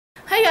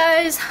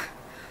Hi guys!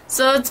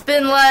 So it's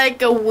been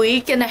like a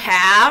week and a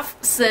half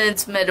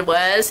since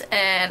Midwest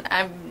and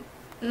I'm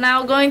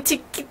now going to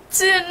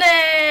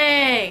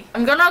Kitsune!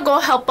 I'm gonna go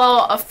help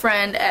out a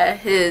friend at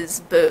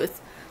his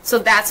booth. So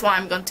that's why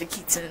I'm going to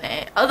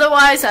Kitsune.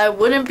 Otherwise I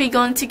wouldn't be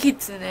going to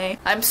Kitsune.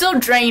 I'm still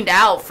drained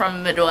out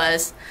from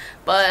Midwest.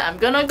 But I'm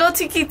gonna go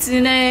to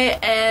Kitsune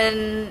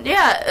and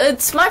yeah,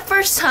 it's my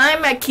first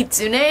time at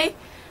Kitsune.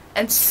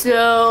 And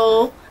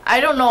so I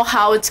don't know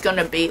how it's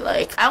gonna be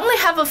like. I only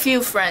have a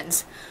few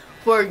friends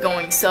who are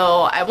going,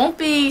 so I won't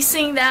be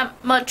seeing that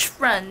much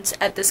friends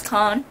at this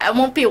con. I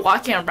won't be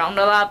walking around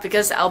a lot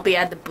because I'll be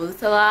at the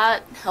booth a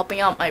lot, helping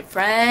out my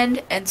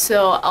friend, and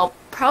so I'll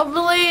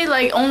probably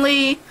like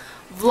only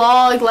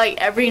vlog like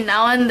every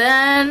now and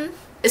then,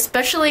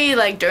 especially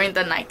like during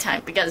the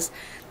nighttime because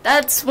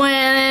that's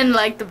when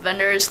like the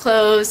vendors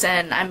close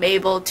and I'm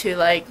able to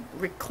like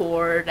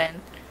record and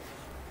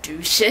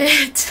do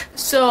shit.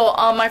 So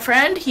my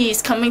friend,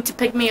 he's coming to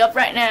pick me up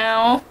right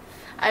now.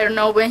 I don't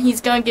know when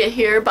he's gonna get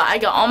here, but I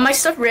got all my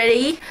stuff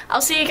ready. I'll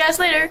see you guys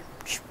later.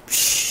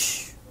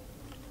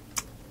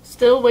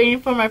 Still waiting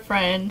for my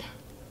friend.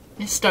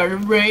 It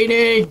started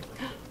raining.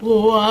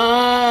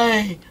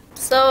 Why?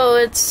 So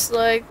it's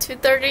like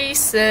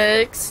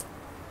 2:36.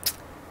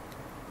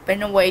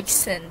 Been awake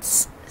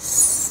since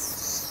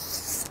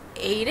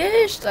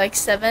 8ish, like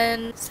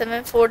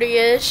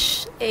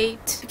 7:40ish,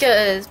 8.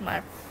 Because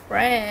my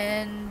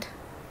friend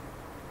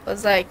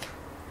was like,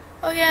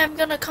 oh yeah, I'm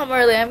gonna come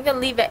early, I'm gonna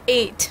leave at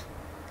 8.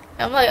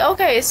 And I'm like,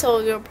 okay, so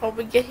you'll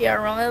probably get here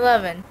around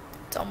 11.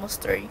 It's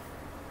almost 3.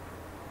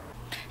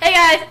 Hey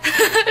guys!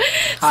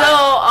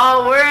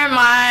 So we're in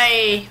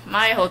my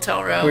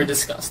hotel room. We're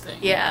disgusting.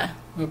 Yeah.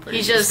 We're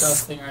pretty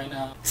disgusting right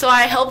now. So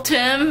I helped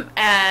him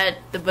at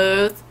the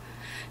booth,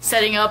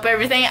 setting up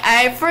everything.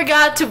 I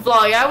forgot to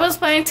vlog. I was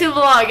planning to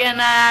vlog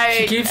and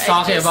She keeps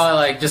talking about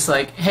like, just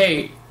like,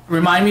 hey,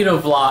 remind me to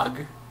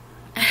vlog.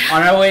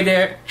 On our way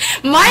there.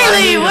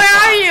 Miley, where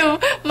are you?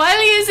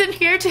 Miley isn't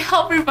here to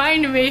help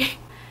remind me.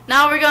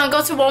 Now we're gonna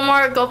go to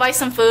Walmart, go buy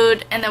some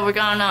food, and then we're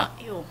gonna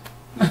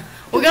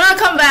we're gonna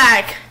come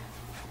back.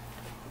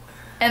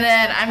 And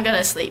then I'm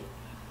gonna sleep.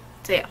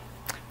 So yeah.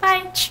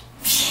 Bye.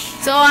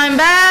 So I'm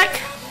back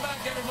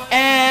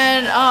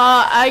and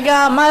I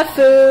got my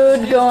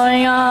food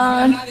going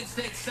on.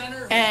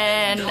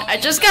 And I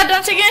just got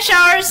done taking a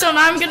shower, so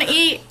now I'm gonna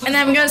eat and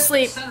then I'm gonna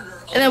sleep.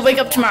 And then wake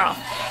up tomorrow.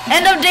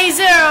 End of day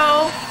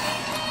 0.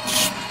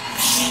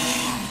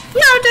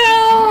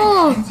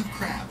 No.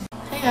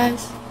 Hey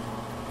guys.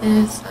 It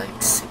is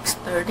like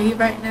 6:30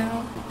 right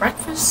now.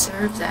 Breakfast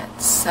serves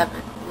at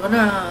 7. We're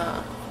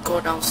gonna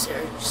go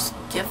downstairs,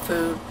 get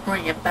food,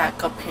 bring it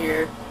back up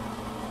here,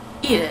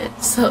 eat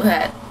it so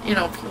that, you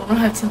know, people don't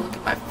have to look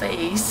at my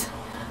face.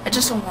 I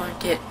just don't want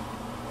to get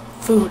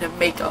food and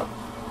makeup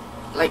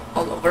like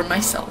all over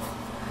myself.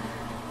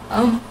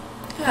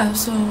 Yeah,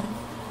 so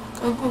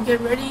I'll go get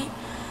ready,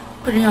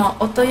 putting on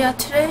otoya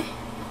today,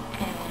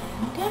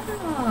 and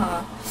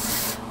yeah,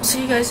 I'll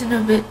see you guys in a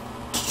bit.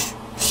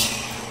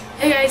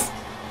 Hey guys,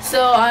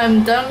 so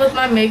I'm done with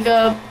my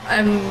makeup.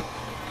 I'm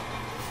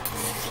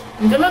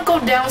gonna go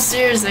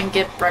downstairs and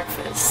get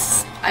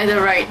breakfast, either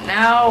right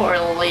now or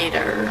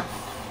later.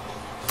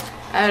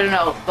 I don't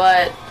know,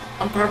 but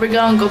I'm probably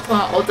gonna go put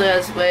on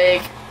otoya's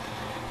wig,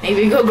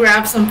 maybe go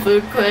grab some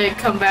food quick,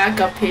 come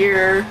back up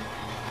here,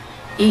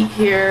 eat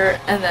here,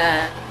 and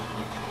then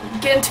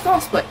get into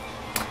cosplay.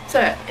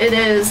 So it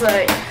is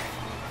like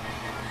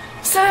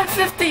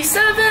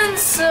 7:57,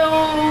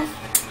 so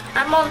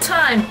I'm on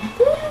time.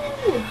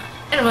 Woo!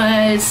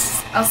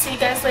 Anyways, I'll see you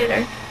guys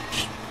later.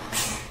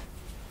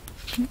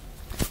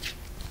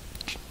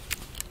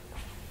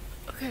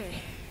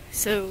 Okay,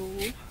 so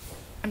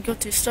I'm going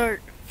to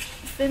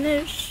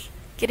finish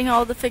getting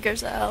all the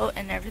figures out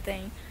and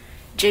everything.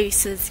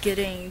 Jace is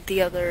getting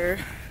the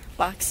other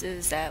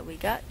boxes that we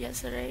got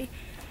yesterday.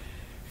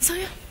 So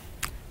yeah,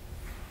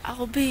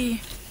 I'll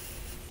be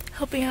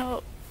helping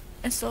out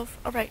and stuff.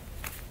 Alright,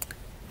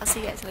 I'll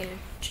see you guys later.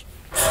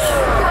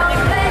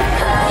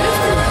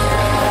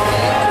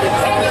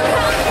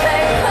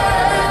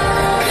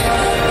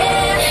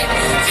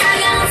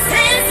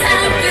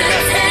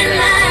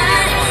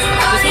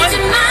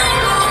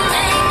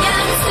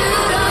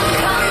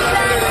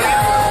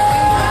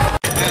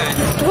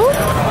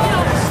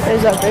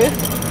 There's our booth.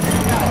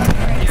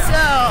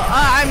 So,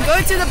 I'm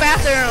going to the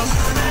bathroom.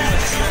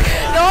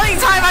 The only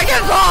time I can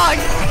vlog.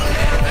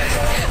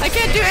 I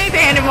can't do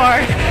anything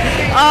anymore.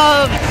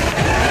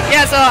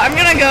 Yeah, so I'm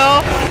gonna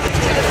go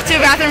to the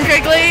bathroom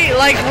quickly.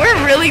 Like, we're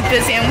really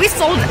busy and we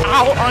sold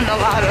out on a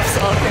lot of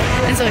stuff.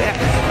 And so, yeah.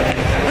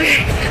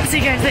 Okay, see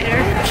you guys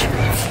later.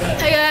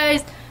 Hey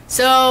guys.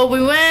 So,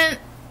 we went,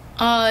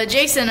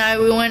 Jason and I,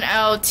 we went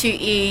out to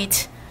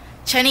eat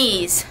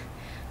Chinese.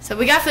 So,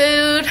 we got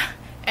food.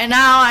 And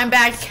now I'm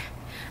back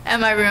at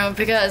my room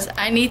because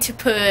I need to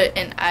put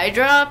in eye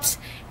drops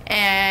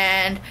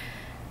and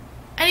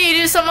I need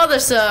to do some other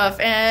stuff,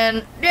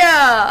 and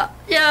yeah,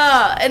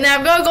 and then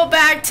I'm gonna go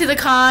back to the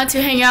con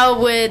to hang out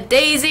with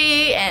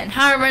Daisy and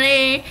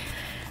Harmony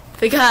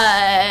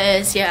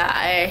because yeah,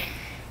 I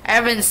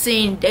haven't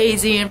seen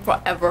Daisy in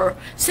forever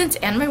since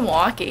Anime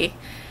Milwaukee,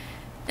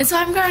 and so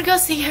I'm gonna go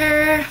see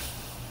her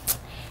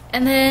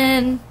and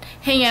then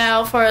hang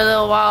out for a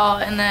little while,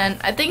 and then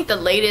I think the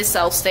latest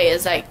I'll stay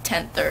is like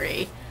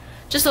 10:30,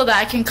 just so that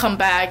I can come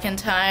back in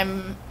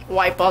time,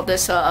 wipe all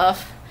this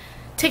off,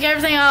 take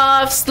everything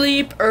off,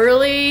 sleep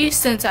early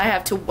since I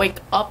have to wake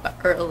up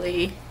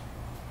early.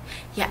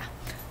 Yeah,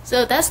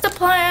 so that's the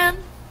plan.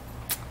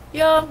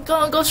 Yeah, I'm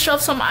gonna go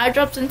shove some eye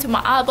drops into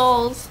my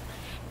eyeballs,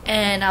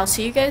 and I'll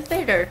see you guys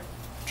later.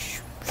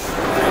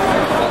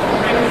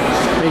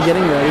 Are you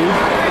getting ready?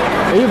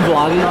 Are you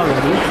vlogging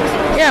already?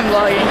 Yeah, I'm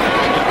vlogging.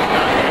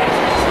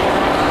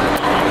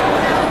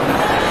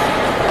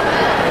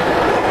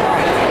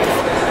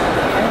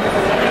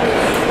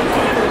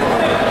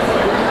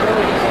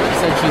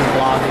 She's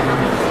vlogging.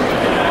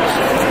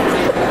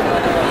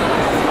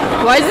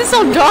 Why is it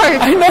so dark?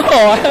 I know.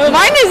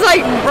 Mine is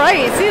like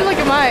bright. See, look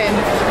at mine.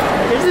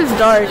 Yours is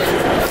dark.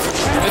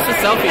 It's a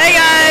selfie. Hey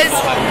guys.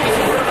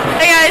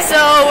 Hey guys.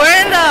 So we're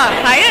in the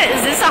Hyatt.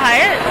 Is this a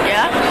Hyatt?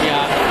 Yeah.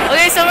 Yeah.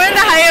 Okay. So we're in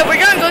the Hyatt. We're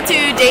gonna go to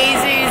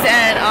Daisy's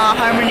and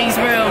Harmony's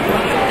room.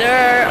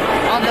 They're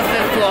on the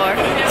 5th floor.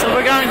 So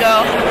we're gonna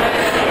go.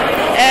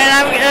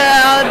 And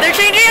they're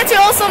changing it to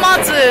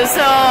Osomatsu.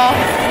 So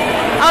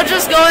I'll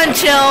just go and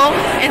chill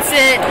and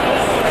sit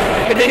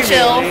and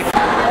chill.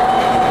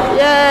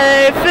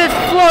 Yay, 5th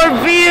floor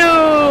view!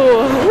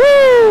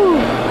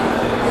 Woo!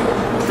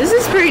 This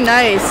is pretty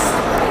nice.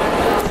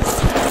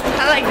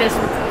 I like this.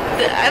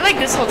 I like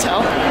this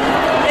hotel.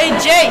 Hey,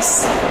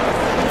 Jace!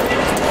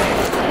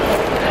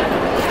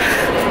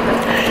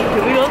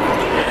 Here we go.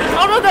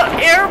 Oh no, the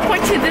air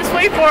pointed this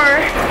way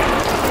for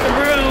the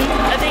room.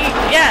 I think,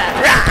 yeah.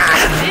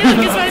 See, look,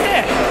 it's right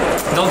there.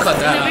 Don't cut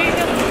that.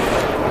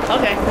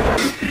 Okay.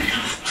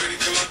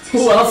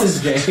 Who else is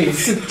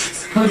Jace?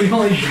 I'm the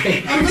only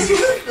Jace.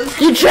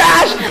 You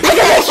trash! Look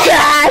at this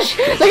trash!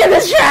 Look at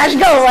this trash!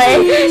 Go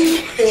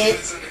away!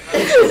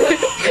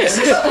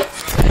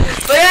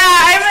 But yeah,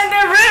 I'm in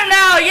the room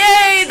now!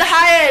 Yay! The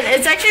Hyatt!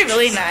 It's actually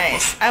really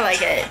nice. I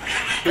like it.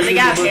 But they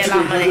got me a lot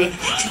of money.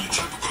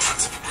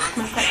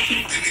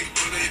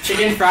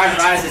 Chicken fried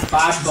rice is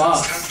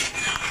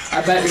 $5.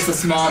 I bet it's a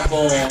small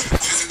bowl.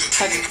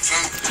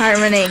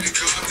 Harmony.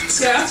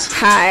 Yeah.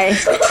 Hi.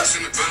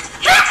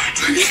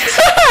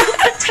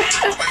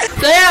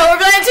 So yeah, we're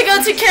going to go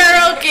to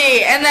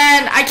karaoke, and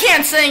then I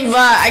can't sing,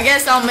 but I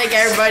guess I'll make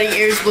everybody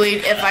ears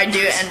bleed if I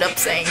do end up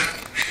singing.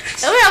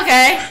 It'll be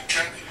okay.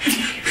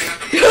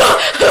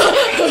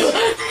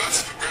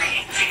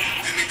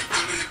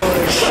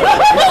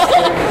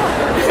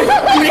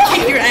 I'm gonna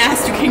kick your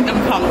ass to Kingdom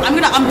Come. I'm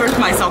gonna unbirth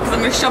myself because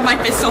I'm gonna shove my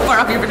fist so far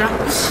up your vagina.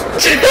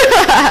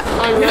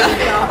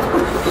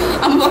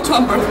 I'm about to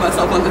unbirth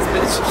myself on this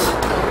bitch.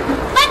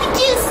 Lemon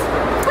juice!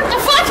 What the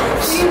fuck?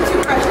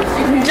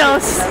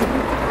 Just.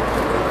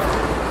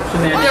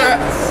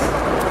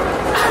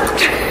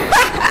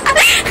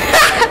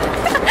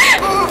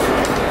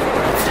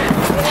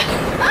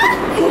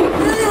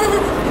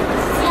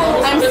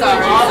 I'm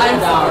sorry.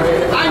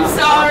 I'm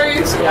sorry.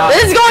 This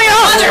is going up!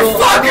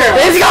 Motherfucker!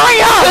 This is going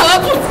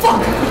up!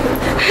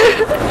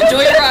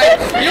 Enjoy your ride.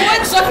 You know what?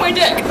 Suck my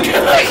dick.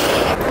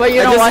 But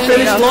you don't watch it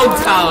enough.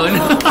 Town.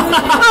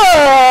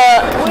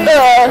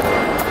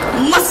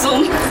 Muscle.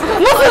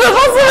 Muscle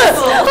it!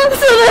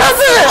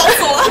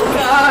 Oh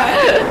god.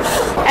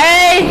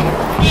 Hey!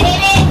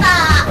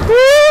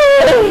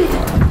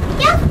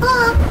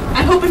 I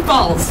hope it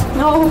falls.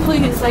 No,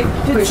 please. Like,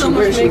 did so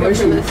much makeup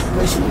for this.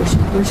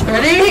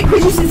 Ready?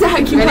 Could you see the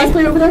haiku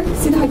cosplay over there?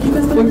 See the haiku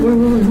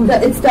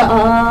cosplay? It's the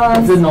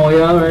It's a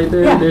Noya right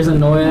there. Yeah. There's a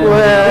Noya.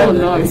 Well,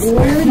 nice. No!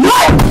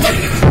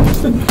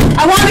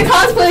 I want to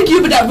cosplay like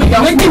you, but that we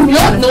go. Make me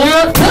not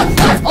Noya.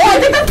 Oh, I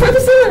think that's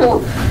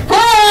purposeful.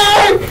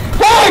 Hey!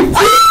 Hey!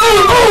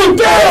 Oh,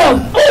 damn!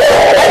 I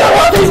don't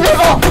want these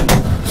people!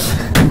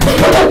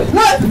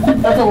 What?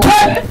 That's a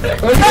what?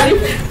 Ready?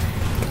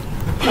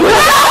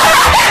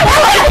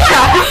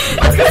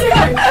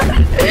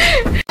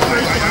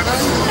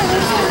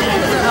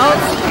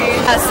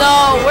 So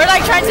we're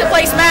like trying to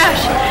play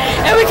Smash,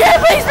 and we can't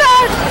play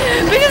Smash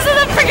because of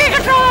the freaking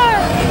controller.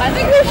 I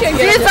think we should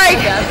See, it's like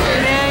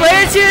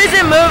player 2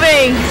 isn't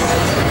moving,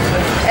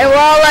 and we're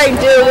all like,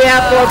 dude, we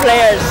have 4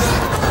 players.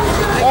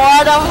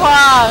 What the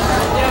fuck?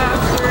 Yeah.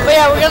 But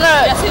yeah, we're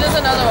gonna. Yeah, see, there's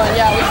another one.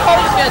 Yeah, we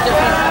probably get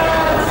different.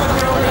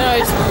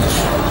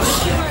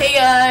 Hey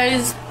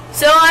guys,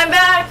 so I'm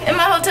back in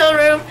my hotel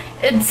room.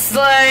 It's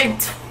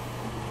like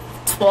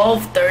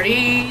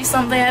 12:30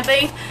 something, I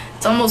think.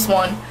 It's almost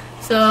 1.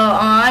 So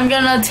I'm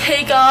gonna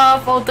take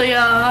off all the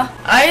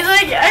I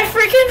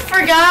freaking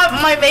forgot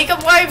my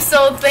makeup wipes,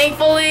 so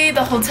thankfully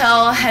the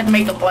hotel had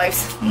makeup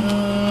wipes.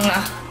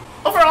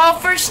 Overall,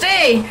 first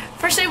day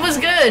was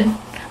good.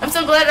 I'm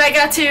so glad I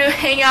got to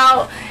hang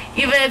out,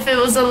 even if it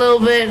was a little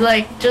bit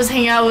like just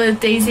hang out with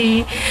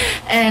Daisy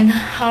and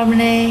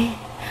Harmony,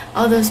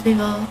 all those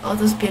people, all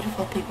those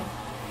beautiful people.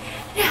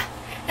 Yeah,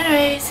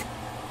 anyways,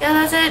 yeah,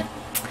 that's it.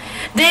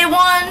 Day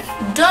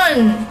 1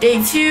 done.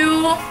 Day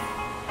 2,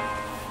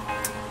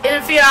 in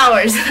a few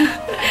hours.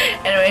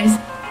 Anyways,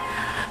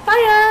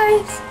 bye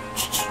guys.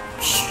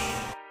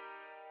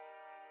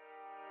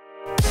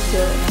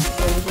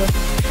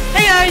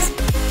 Hey guys,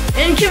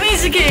 in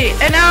Kimizuki,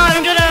 and now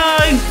I'm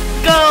gonna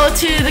go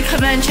to the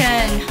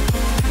convention.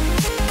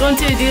 Going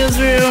to the dealer's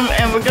room,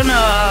 and we're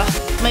gonna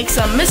make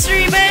some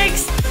mystery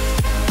bags.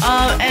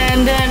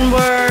 And then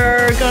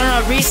we're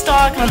gonna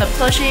restock on the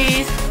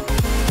plushies.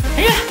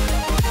 And yeah,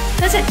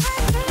 that's it.